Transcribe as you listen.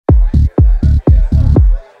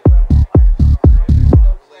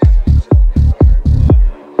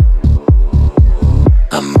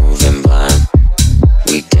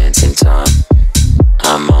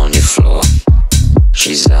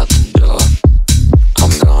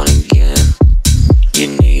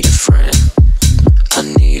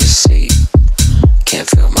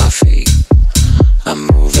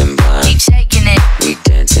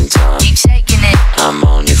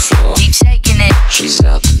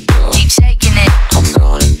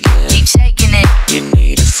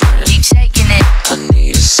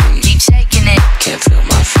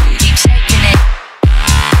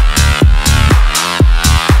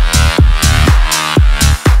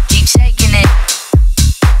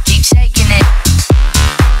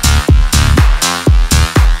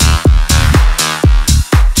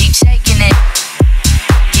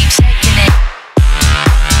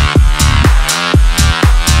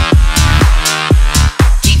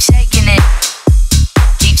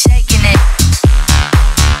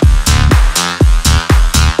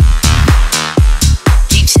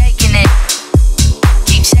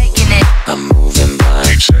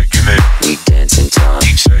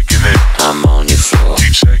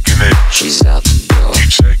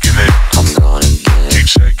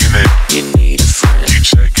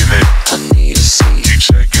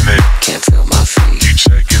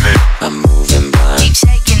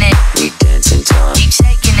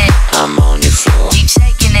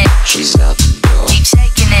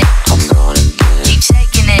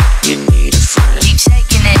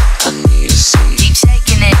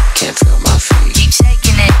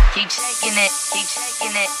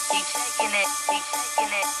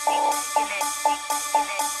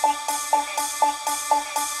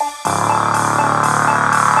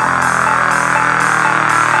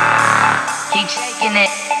shaking it.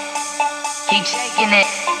 Keep shaking it.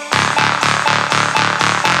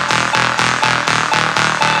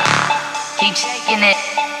 Keep shaking it.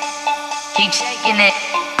 Keep shaking it.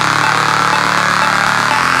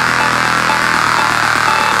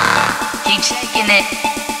 Keep shaking it.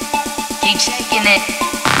 Keep shaking it.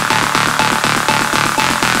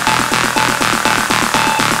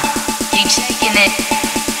 Keep shaking it.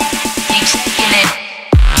 Keep shaking it.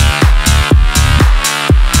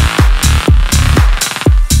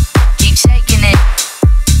 Keep shaking it.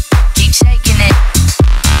 Keep shaking it.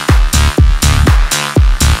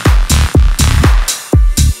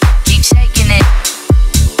 Keep shaking it.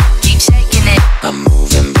 Keep shaking it. I'm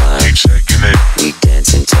moving blind. Keep shaking it. We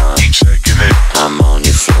dancing time. Keep shaking it. I'm on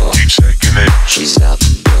your floor. Keep shaking it. She's out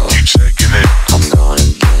the door. Keep shaking it. I'm gone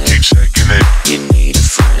again. Keep shaking it. You need a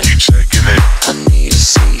friend. Keep shaking it. I need a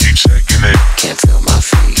seat. Keep shaking it. Can't feel my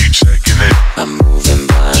feet. Keep shaking it. I'm moving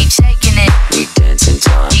blind. Keep shaking it. We dancing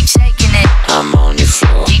time. Keep shaking it. I'm on your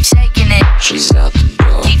floor. Keep shaking it. She's out the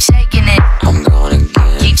door. Keep shaking it. I'm gone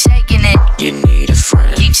again. Keep shaking it. You need a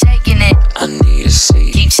friend. Keep shaking it. I need a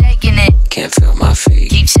seat. Keep shaking it. Can't feel my feet.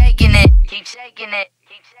 Keep shaking it. Keep shaking it.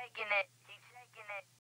 Keep shaking it.